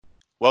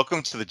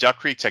Welcome to the Duck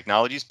Creek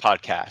Technologies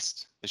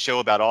Podcast, the show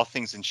about all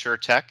things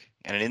InsurTech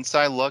and an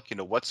inside look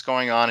into what's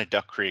going on at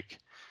Duck Creek.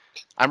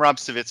 I'm Rob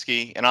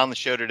Savitsky, and on the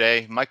show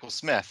today, Michael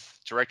Smith,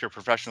 Director of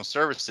Professional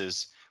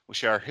Services, will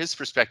share his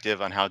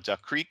perspective on how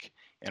Duck Creek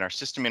and our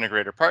system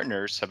integrator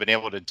partners have been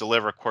able to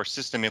deliver core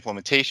system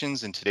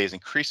implementations in today's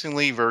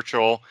increasingly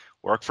virtual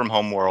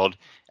work-from-home world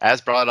as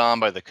brought on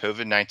by the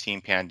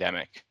COVID-19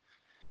 pandemic.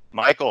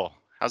 Michael,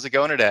 how's it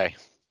going today?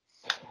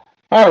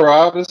 Hi,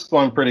 Rob. It's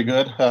going pretty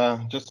good.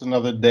 Just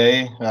another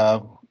day,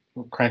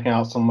 cranking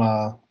out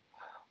some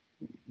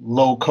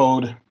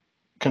low-code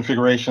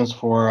configurations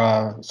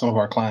for some of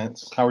our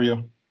clients. How are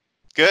you?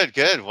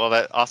 Good. Well,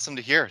 that's awesome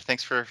to hear.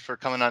 Thanks for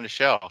coming on the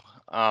show.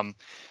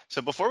 So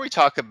before we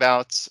talk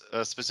about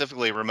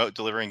specifically remote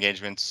delivery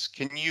engagements,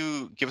 can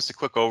you give us a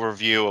quick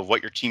overview of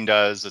what your team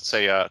does? Let's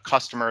say a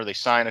customer, they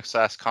sign a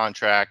SaaS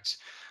contract.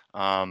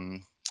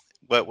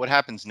 What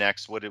happens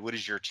next? What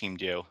does your team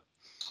do?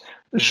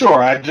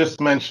 Sure. I just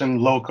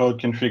mentioned low-code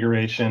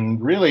configuration.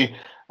 Really,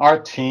 our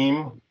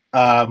team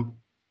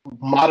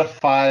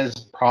modifies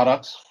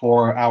products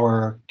for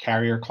our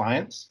carrier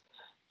clients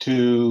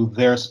to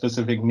their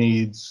specific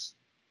needs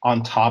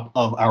on top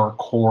of our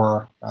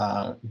core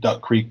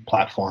Duck Creek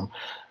platform.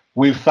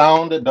 We've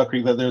found at Duck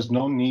Creek that there's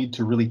no need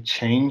to really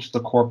change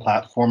the core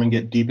platform and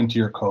get deep into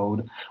your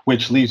code,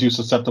 which leaves you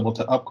susceptible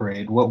to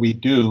upgrade. What we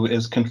do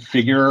is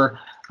configure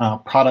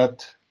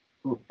product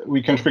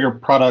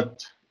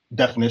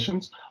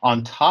definitions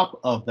on top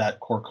of that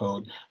core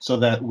code so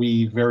that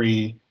we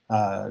very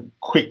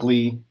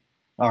quickly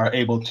are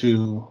able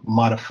to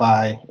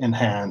modify,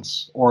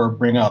 enhance, or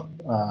bring up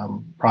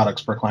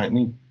products per client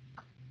need.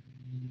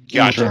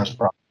 Gotcha. Insurance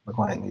products per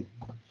client need.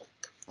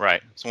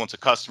 Right. So once a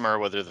customer,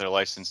 whether they're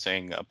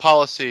licensing a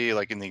policy,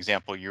 like in the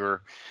example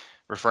you're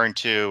referring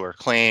to, or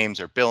claims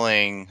or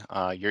billing,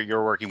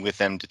 you're working with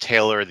them to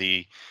tailor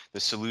the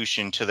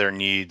solution to their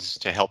needs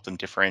to help them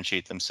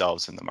differentiate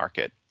themselves in the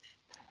market.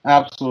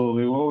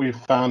 Absolutely. What we've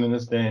found in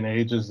this day and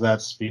age is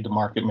that speed to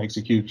market makes a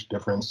huge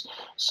difference.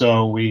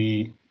 So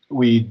we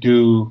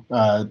do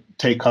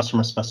take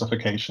customer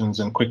specifications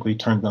and quickly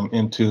turn them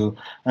into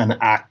an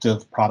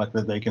active product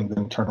that they can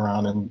then turn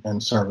around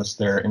and service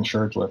their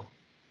insureds with,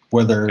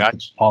 whether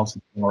it's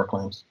policy or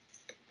claims.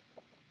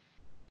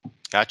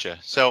 Gotcha.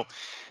 So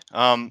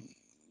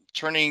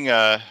turning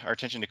our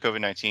attention to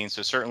COVID-19,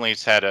 so certainly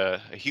it's had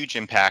a huge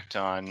impact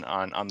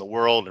on the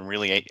world and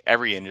really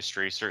every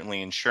industry,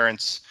 certainly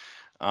insurance.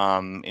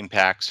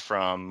 Impacts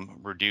from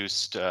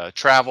reduced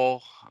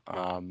travel,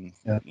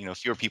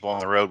 fewer people on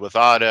the road with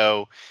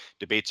auto,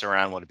 debates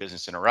around what a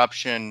business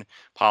interruption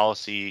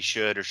policy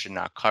should or should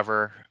not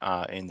cover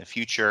in the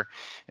future,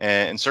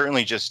 and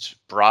certainly just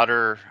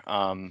broader,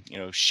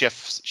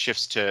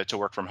 shifts to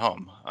work from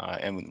home,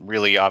 and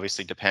really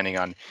obviously depending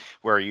on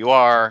where you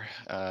are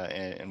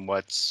and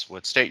what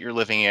state you're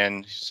living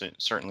in. So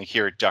certainly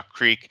here at Duck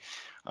Creek,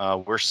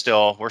 we're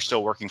still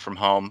working from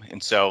home,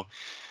 and so.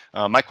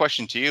 My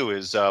question to you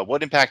is,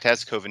 what impact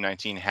has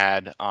COVID-19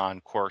 had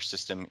on core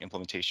system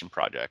implementation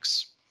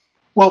projects?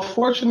 Well,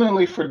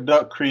 fortunately for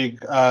Duck Creek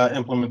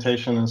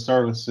implementation and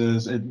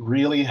services, it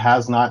really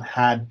has not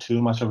had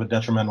too much of a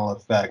detrimental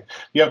effect.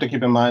 You have to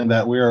keep in mind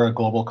that we're a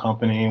global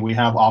company. We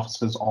have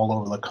offices all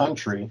over the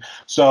country.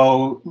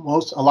 So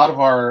a lot of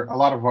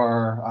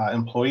our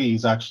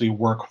employees actually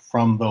work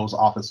from those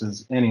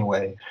offices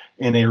anyway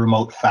in a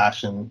remote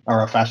fashion,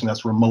 or a fashion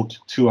that's remote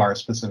to our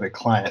specific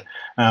client.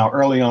 Now,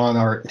 early on,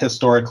 or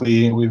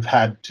historically, we've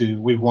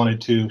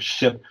wanted to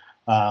ship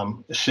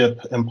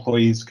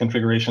employees,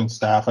 configuration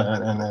staff,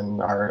 and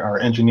then our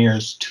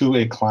engineers to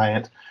a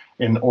client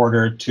in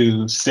order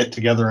to sit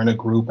together in a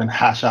group and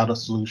hash out a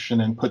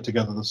solution and put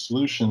together the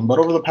solution. But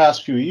over the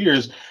past few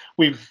years,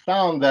 we've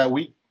found that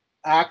we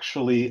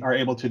actually are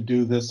able to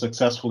do this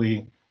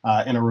successfully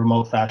in a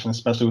remote fashion,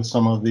 especially with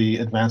some of the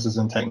advances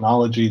in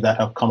technology that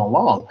have come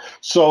along.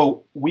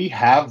 So we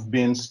have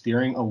been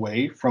steering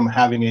away from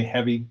having a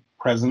heavy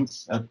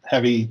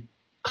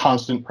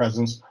constant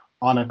presence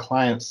on a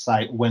client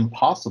site when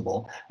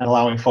possible, and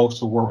allowing folks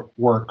to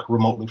work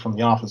remotely from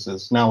the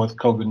offices. Now with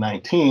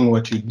COVID-19,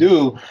 what you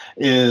do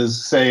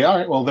is say, all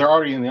right, well, they're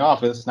already in the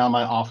office, now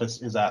my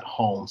office is at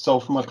home.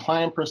 So from a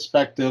client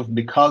perspective,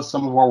 because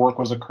some of our work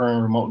was occurring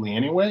remotely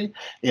anyway,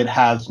 it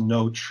has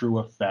no true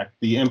effect.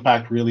 The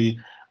impact really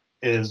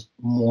is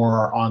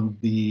more on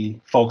the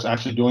folks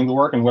actually doing the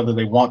work and whether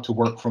they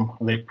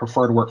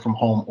prefer to work from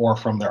home or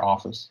from their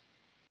office.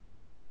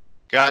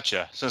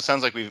 Gotcha. So it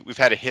sounds like we've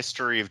had a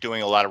history of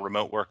doing a lot of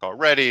remote work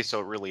already,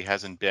 so it really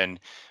hasn't been,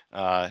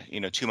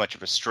 too much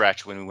of a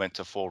stretch when we went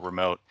to full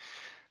remote.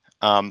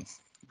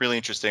 Really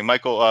interesting,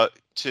 Michael.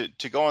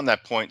 To go on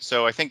that point,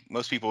 so I think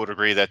most people would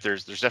agree that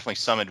there's definitely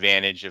some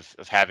advantage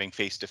of having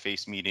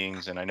face-to-face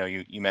meetings, and I know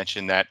you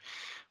mentioned that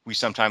we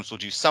sometimes will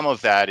do some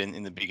of that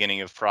in the beginning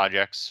of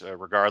projects,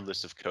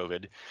 regardless of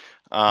COVID.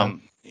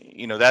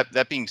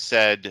 That being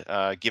said,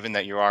 given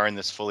that you are in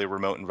this fully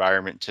remote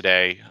environment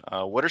today,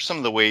 what are some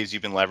of the ways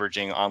you've been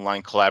leveraging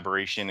online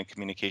collaboration and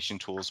communication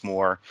tools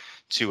more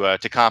to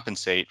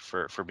compensate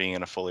for being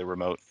in a fully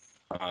remote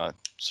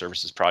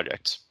services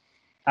projects?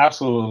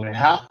 Absolutely.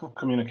 Half of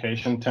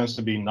communication tends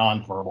to be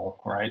nonverbal,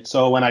 right?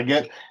 So when I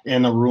get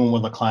in a room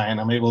with a client,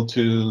 I'm able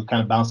to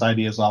kind of bounce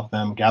ideas off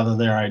them, gather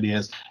their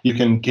ideas. You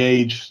can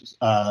gauge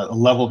a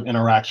level of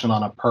interaction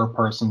on a per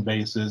person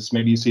basis.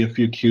 Maybe you see a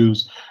few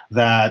cues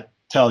that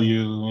tell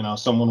you,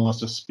 someone wants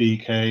to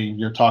speak. Hey,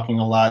 you're talking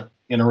a lot.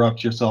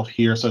 Interrupt yourself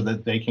here so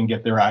that they can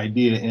get their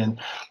idea in.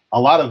 A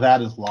lot of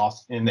that is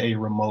lost in a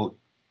remote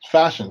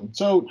fashion.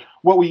 So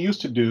what we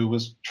used to do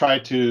was try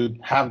to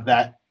have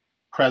that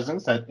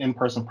presence, that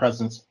in-person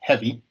presence,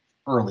 heavy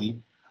early,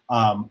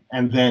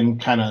 and then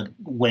kind of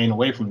wane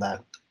away from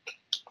that.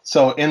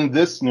 So in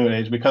this new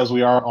age, because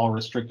we are all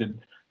restricted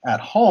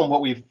at home,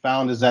 what we've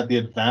found is that the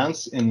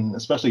advance in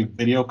especially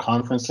video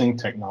conferencing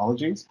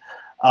technologies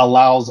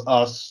allows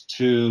us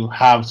to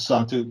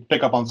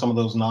pick up on some of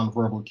those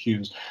nonverbal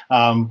cues.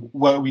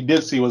 What we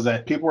did see was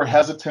that people were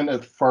hesitant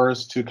at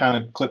first to kind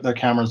of clip their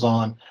cameras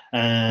on,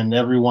 and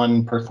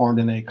everyone performed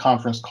in a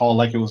conference call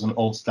like it was an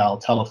old style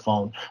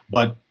telephone.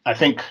 But I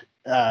think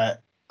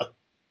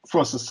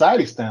from a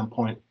society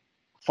standpoint,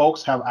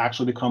 folks have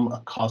actually become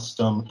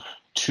accustomed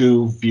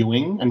to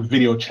viewing and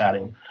video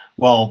chatting.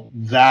 Well,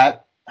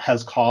 that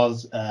has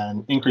caused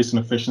an increase in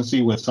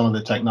efficiency with some of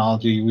the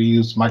technology. We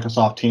use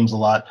Microsoft Teams a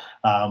lot,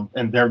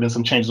 and there have been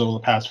some changes over the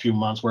past few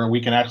months where we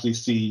can actually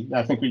see,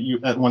 I think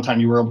at one time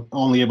you were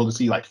only able to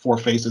see like 4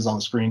 faces on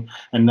the screen,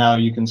 and now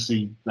you can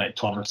see like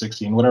 12 or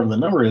 16, whatever the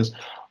number is.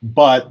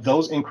 But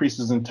those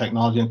increases in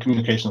technology and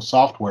communication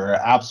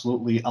software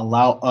absolutely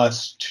allow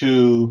us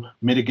to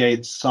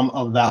mitigate some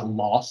of that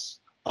loss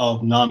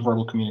of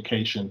nonverbal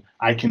communication.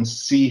 I can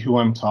see who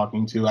I'm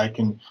talking to. I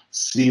can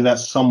see that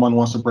someone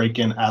wants to break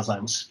in as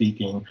I'm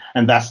speaking,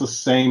 and that's the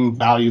same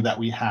value that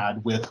we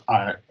had with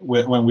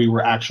when we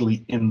were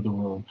actually in the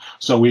room.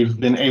 So we've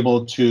been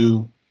able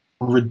to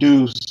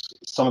reduce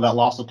some of that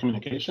loss of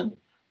communication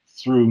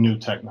through new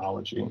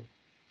technology.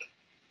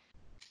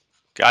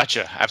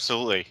 Gotcha.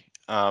 Absolutely.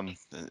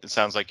 It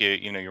sounds like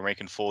you're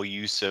making full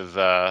use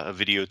of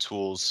video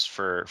tools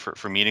for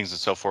meetings and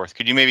so forth.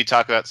 Could you maybe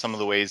talk about some of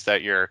the ways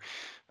that you're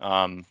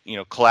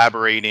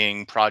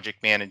collaborating,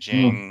 project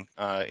managing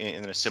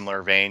in a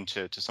similar vein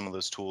to some of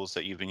those tools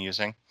that you've been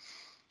using?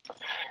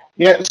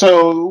 Yeah,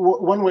 so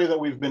one way that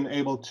we've been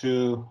able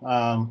to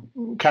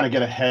kind of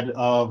get ahead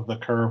of the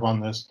curve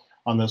on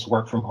this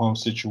work from home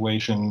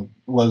situation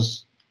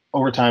was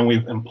over time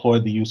we've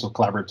employed the use of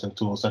collaborative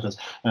tools such as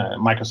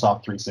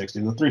Microsoft 360.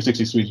 The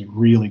 360 suite is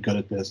really good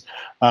at this,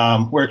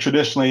 where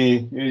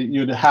traditionally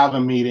you'd have a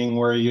meeting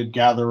where you'd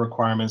gather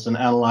requirements and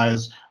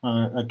analyze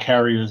a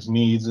carrier's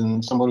needs,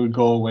 and somebody would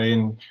go away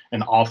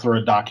and author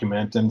a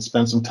document and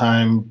spend some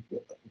time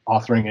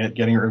authoring it,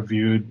 getting it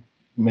reviewed,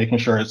 making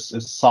sure it's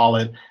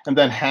solid, and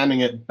then handing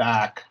it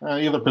back,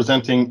 either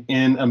presenting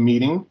in a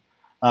meeting,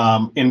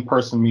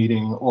 in-person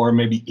meeting, or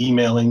maybe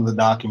emailing the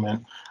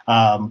document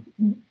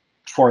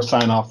for a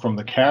sign off from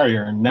the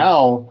carrier. And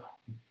now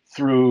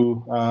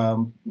through,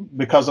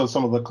 because of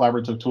some of the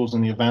collaborative tools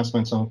and the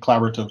advancements on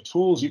collaborative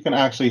tools, you can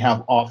actually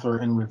have author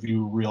and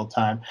review real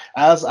time.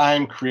 As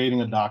I'm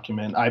creating a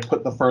document, I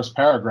put the first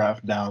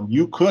paragraph down.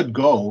 You could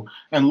go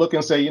and look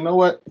and say, you know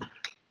what,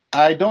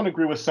 I don't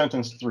agree with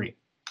sentence 3.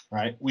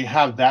 Right? We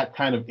have that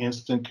kind of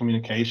instant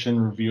communication,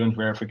 review, and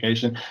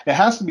verification. It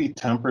has to be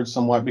tempered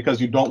somewhat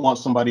because you don't want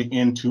somebody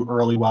in too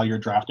early while you're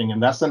drafting.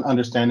 And that's an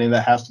understanding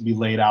that has to be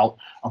laid out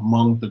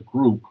among the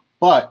group.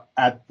 But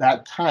at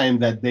that time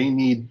that they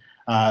need,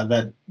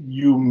 that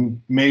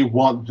you may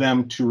want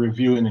them to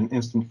review in an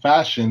instant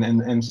fashion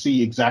and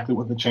see exactly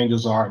what the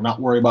changes are, not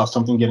worry about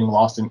something getting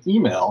lost in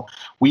email,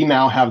 we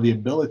now have the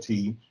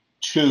ability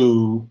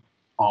to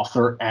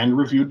author and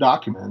review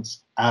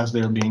documents as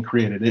they're being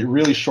created. It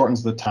really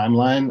shortens the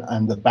timeline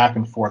and the back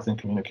and forth in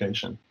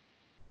communication.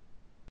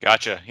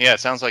 Gotcha. Yeah,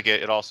 it sounds like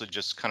it also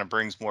just kind of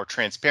brings more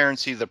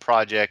transparency to the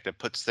project. It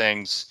puts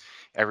things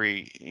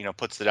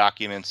puts the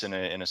documents in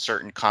a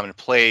certain common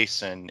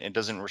place, and it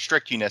doesn't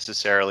restrict you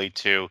necessarily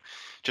to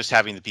just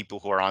having the people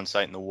who are on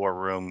site in the war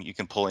room. You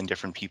can pull in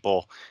different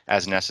people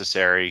as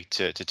necessary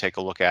to take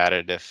a look at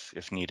it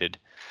if needed.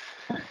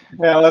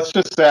 Yeah, let's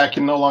just say I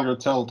can no longer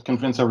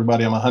convince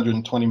everybody I'm a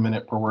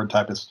 120-minute per word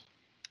typist.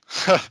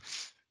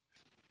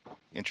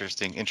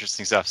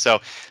 Interesting stuff.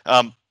 So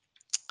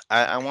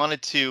I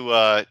wanted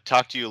to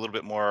talk to you a little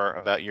bit more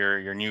about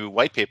your new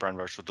white paper on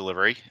virtual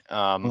delivery.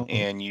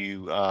 And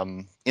you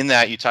in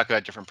that you talk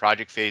about different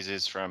project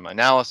phases from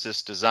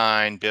analysis,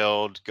 design,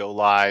 build, go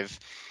live,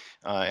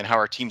 and how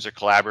our teams are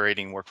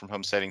collaborating, work from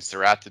home settings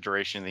throughout the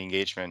duration of the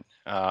engagement.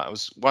 I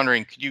was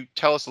wondering, could you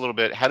tell us a little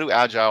bit, how do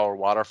agile or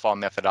waterfall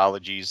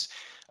methodologies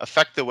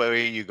affect the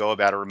way you go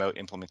about a remote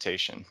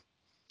implementation?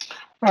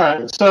 All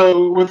right.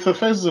 So with the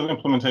phases of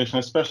implementation,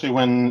 especially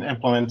when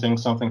implementing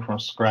something from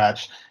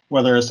scratch,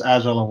 whether it's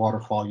agile or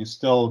waterfall, you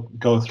still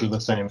go through the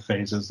same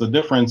phases. The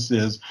difference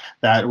is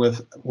that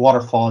with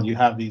waterfall, you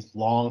have these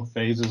long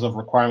phases of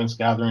requirements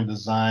gathering,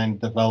 design,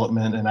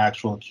 development, and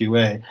actual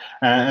QA.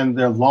 And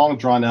they're long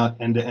drawn out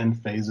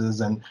end-to-end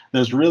phases. And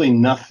there's really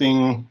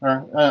nothing,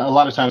 or a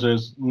lot of times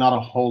there's not a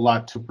whole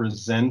lot to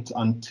present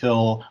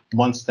until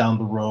months down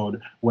the road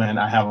when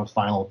I have a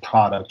final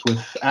product. With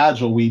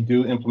Agile, we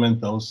do implement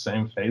those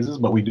same phases,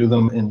 but we do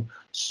them in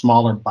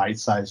smaller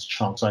bite-sized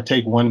chunks. So I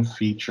take one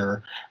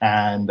feature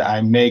and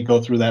I may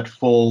go through that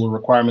full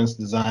requirements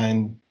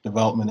design,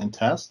 development, and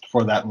test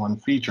for that one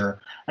feature,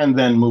 and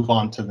then move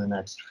on to the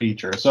next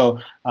feature. So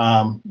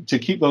to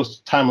keep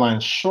those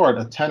timelines short,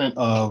 a tenet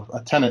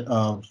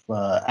of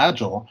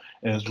Agile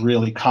is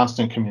really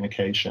constant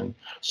communication.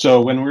 So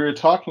when we were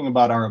talking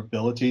about our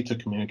ability to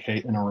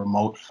communicate in a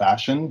remote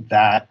fashion,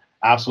 that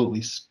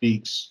absolutely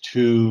speaks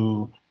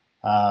to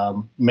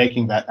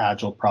making that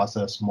agile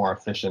process more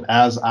efficient.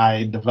 As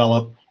I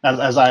develop,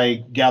 as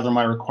I gather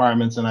my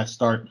requirements and I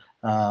start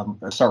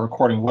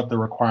recording what the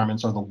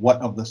requirements are, the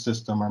what of the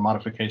system or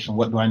modification,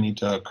 what do I need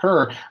to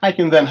occur, I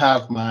can then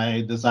have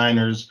my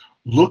designers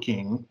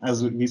looking,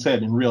 as we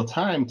said, in real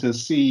time to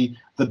see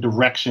the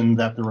direction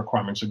that the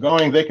requirements are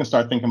going. They can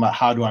start thinking about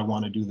how do I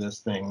want to do this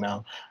thing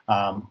now.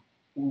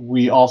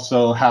 We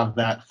also have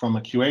that from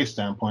a QA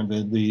standpoint.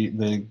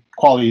 The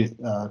quality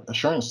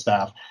assurance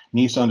staff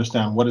needs to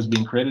understand what is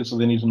being created, so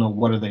they need to know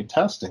what are they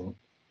testing.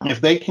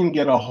 If they can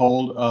get a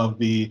hold of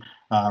the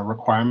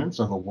requirements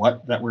or the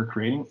what that we're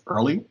creating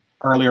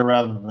earlier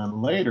rather than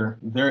later,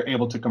 they're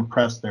able to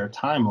compress their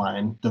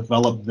timeline,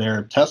 develop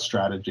their test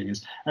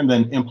strategies, and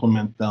then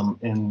implement them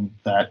in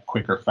that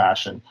quicker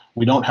fashion.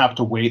 We don't have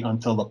to wait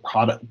until the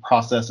product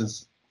process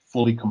is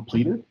fully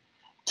completed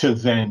to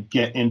then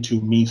get into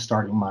me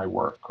starting my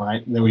work,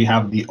 right? Then we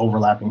have the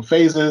overlapping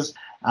phases.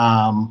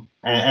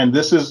 And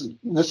this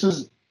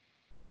is,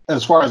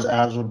 as far as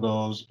Agile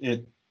goes,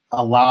 it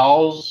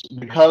allows,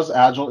 because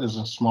Agile is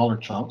in smaller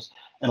chunks,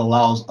 it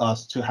allows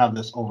us to have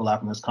this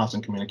overlap and this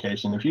constant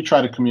communication. If you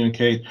try to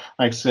communicate,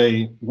 like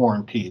say, War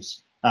and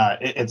Peace,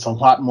 it's a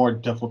lot more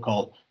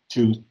difficult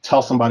to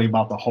tell somebody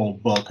about the whole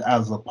book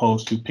as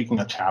opposed to picking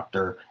a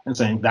chapter and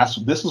saying,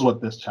 this is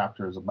what this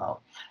chapter is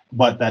about.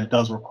 But that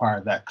does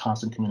require that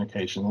constant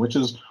communication, which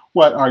is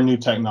what our new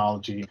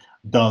technology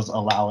does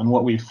allow. And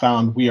what we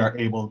found we have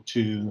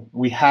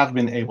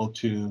been able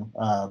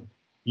to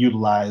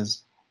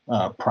utilize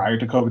prior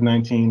to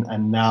COVID-19.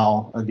 And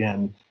now,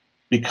 again,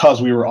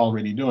 because we were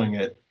already doing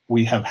it,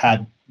 we have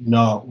had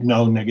no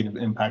negative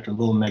impact or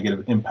little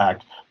negative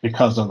impact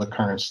because of the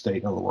current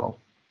state of the world.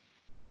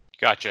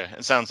 Gotcha.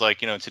 It sounds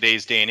like, in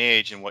today's day and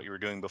age and what you were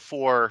doing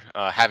before,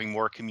 having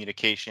more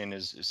communication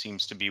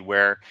seems to be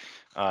where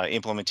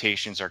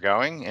implementations are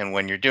going. And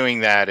when you're doing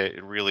that,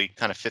 it really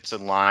kind of fits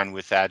in line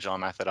with agile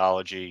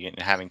methodology and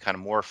having kind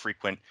of more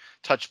frequent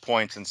touch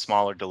points and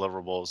smaller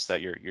deliverables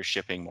that you're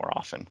shipping more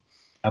often.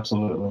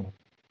 Absolutely.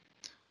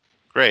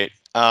 Great.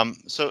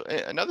 So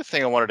another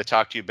thing I wanted to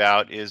talk to you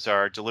about is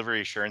our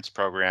delivery assurance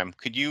program.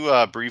 Could you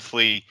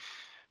briefly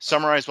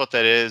summarize what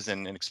that is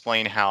and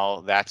explain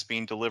how that's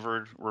being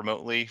delivered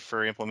remotely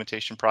for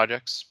implementation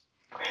projects?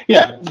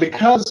 Yeah,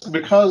 because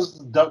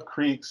Duck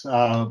Creek's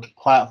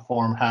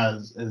platform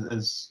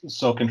is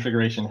so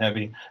configuration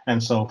heavy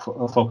and so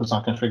focused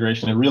on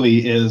configuration, it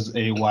really is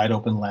a wide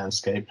open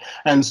landscape.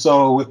 And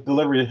so with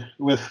delivery,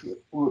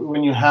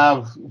 when you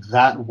have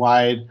that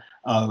wide,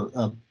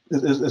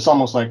 it's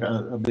almost like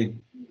a big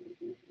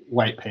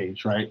white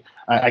page, right?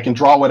 I can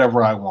draw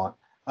whatever I want.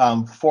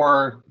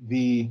 For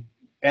the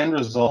end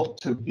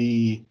result to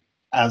be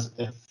as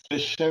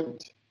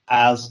efficient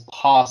as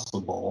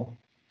possible,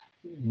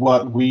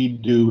 what we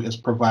do is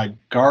provide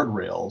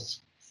guardrails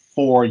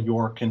for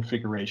your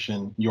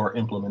configuration, your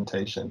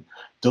implementation.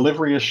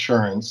 Delivery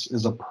Assurance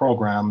is a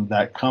program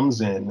that comes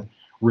in,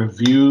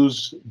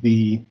 reviews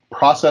the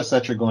process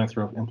that you're going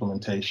through of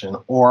implementation,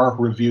 or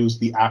reviews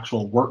the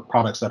actual work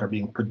products that are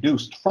being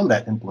produced from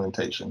that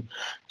implementation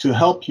to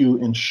help you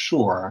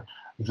ensure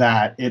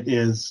that it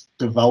is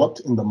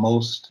developed in the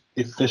most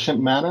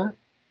efficient manner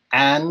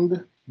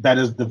and that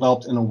is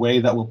developed in a way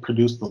that will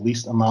produce the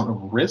least amount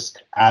of risk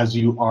as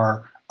you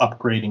are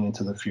upgrading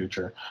into the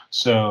future.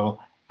 So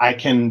I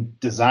can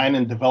design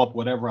and develop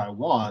whatever I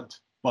want,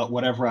 but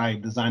whatever I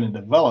design and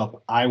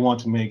develop, I want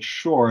to make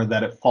sure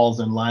that it falls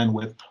in line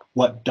with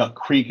what Duck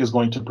Creek is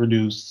going to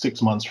produce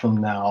 6 months from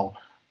now,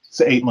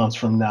 8 months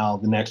from now,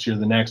 the next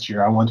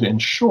year. I want to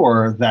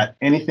ensure that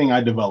anything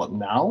I develop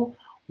now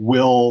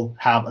will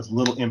have as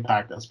little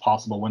impact as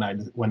possible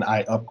when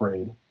I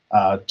upgrade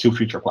to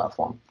future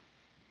platform.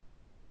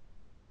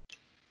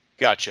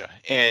 Gotcha.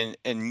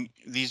 And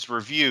these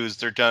reviews,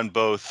 they're done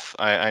both.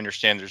 I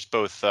understand there's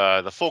both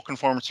the full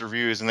conformance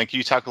reviews, and then can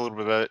you talk a little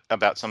bit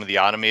about some of the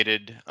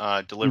automated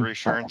delivery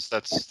assurance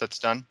that's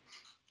done?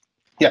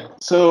 Yeah,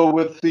 so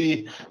with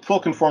the full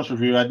conformance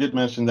review, I did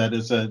mention that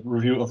it's a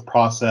review of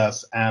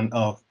process and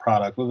of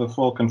product. With a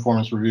full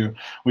conformance review,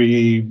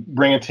 we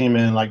bring a team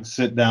in, like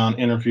sit down,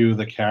 interview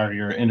the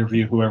carrier,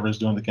 interview whoever is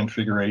doing the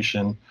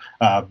configuration,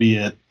 be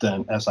it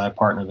an SI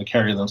partner, the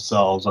carrier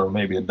themselves, or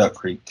maybe a Duck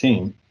Creek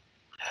team,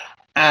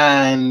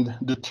 and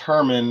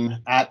determine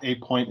at a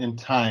point in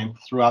time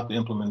throughout the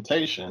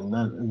implementation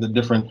the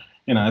different,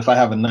 if I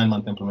have a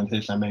 9-month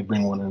implementation, I may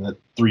bring one in at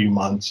 3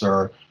 months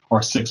or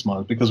 6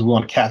 months, because we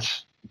want to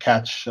catch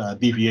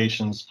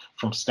deviations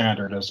from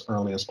standard as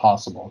early as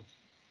possible.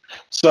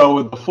 So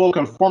with the full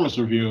conformance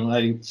review,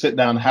 I sit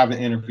down, have an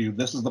interview.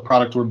 This is the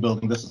product we're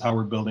building. This is how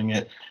we're building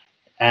it.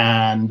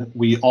 And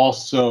we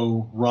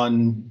also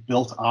run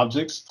built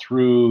objects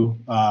through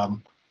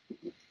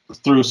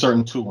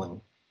certain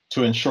tooling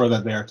to ensure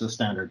that they're to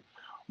standard.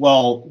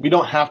 Well, we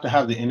don't have to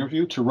have the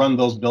interview to run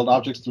those build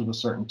objects through the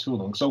certain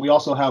tooling. So we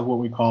also have what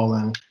we call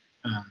an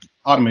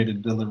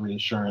automated delivery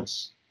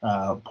assurance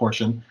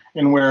portion,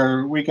 in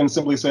where we can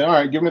simply say, all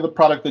right, give me the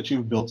product that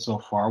you've built so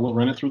far. We'll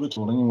run it through the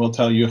tooling and we'll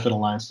tell you if it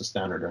aligns to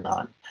standard or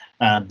not.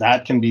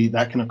 That can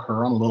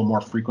occur on a little more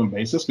frequent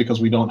basis,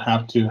 because we don't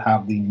have to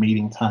have the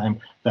meeting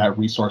time that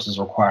resources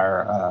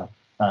require.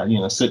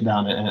 Sit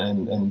down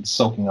and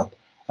soaking up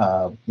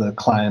the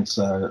client's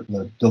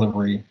the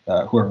delivery,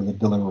 whoever the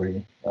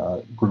delivery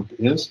group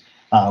is.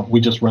 We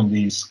just run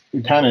these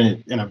kind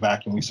of in a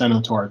vacuum. We send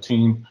them to our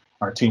team.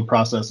 Our team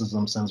processes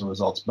them, sends the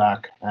results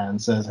back,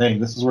 and says, hey,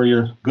 this is where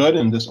you're good,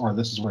 and this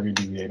is where you're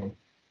deviating.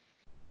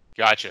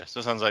 Gotcha.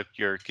 So it sounds like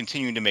you're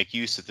continuing to make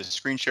use of the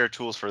screen share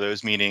tools for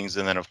those meetings,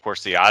 and then of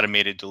course the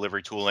automated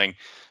delivery tooling,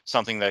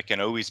 something that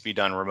can always be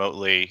done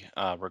remotely,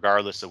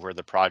 regardless of where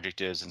the project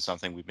is, and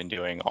something we've been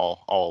doing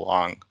all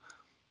along.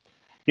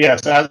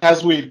 Yes,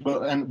 as we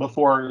and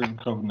before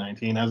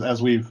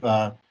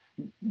COVID-19,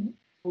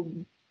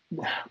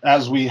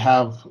 as we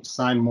have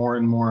signed more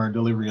and more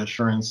delivery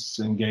assurance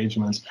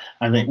engagements,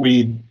 I think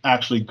we've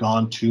actually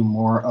gone to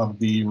more of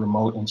the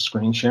remote and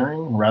screen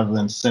sharing rather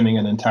than sending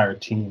an entire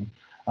team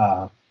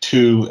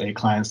to a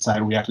client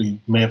site. We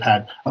actually may have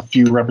had a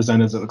few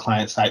representatives at the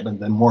client site, but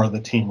then more of the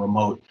team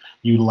remote,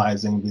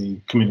 utilizing the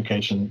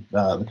communication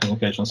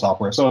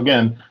software. So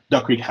again,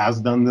 Duck Creek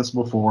has done this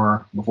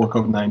before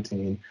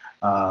COVID-19,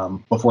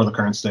 before the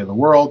current state of the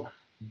world.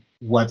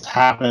 What's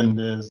happened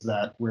is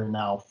that we're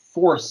now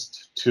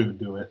forced to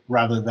do it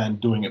rather than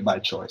doing it by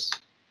choice.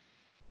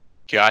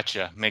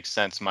 Gotcha. Makes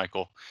sense,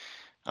 Michael.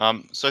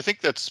 So I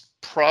think that's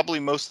probably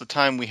most of the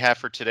time we have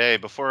for today.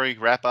 Before we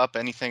wrap up,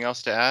 anything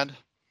else to add?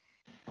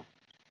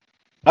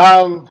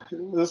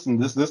 Listen,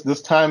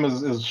 this time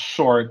is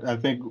short. I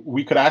think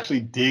we could actually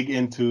dig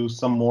into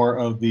some more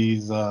of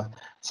these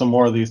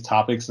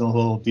topics in a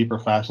little deeper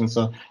fashion.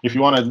 So if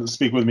you want to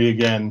speak with me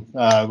again,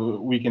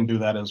 we can do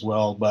that as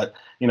well. But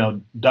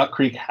Duck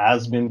Creek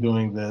has been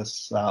doing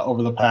this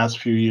over the past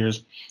few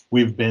years.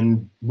 We've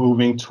been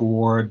moving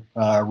toward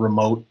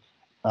remote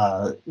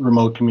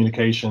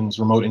communications,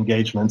 remote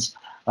engagements.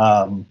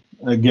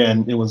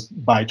 Again, it was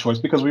by choice,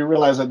 because we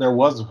realized that there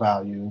was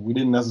value. We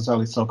didn't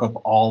necessarily soak up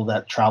all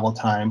that travel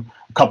time,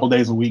 a couple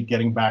days a week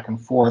getting back and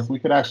forth. We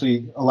could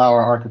actually allow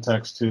our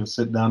architects to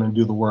sit down and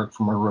do the work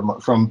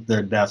from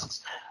their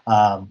desks,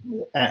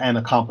 and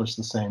accomplish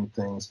the same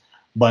things.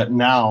 But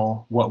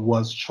now what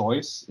was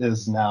choice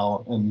is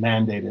now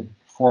mandated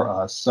for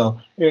us. So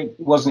it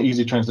was an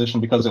easy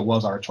transition because it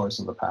was our choice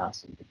in the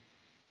past.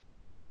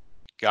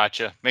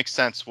 Gotcha. Makes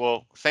sense.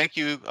 Well, thank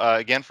you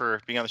again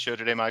for being on the show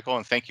today, Michael,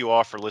 and thank you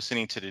all for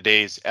listening to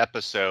today's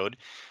episode.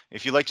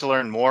 If you'd like to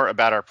learn more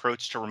about our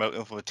approach to remote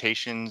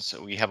implementations,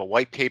 we have a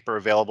white paper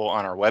available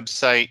on our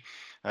website.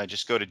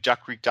 Just go to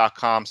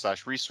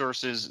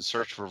duckcreek.com/resources,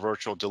 search for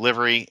virtual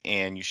delivery,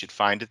 and you should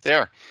find it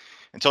there.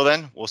 Until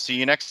then, we'll see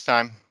you next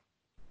time.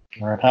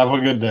 All right. Have a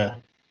good day.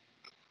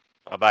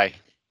 Bye-bye.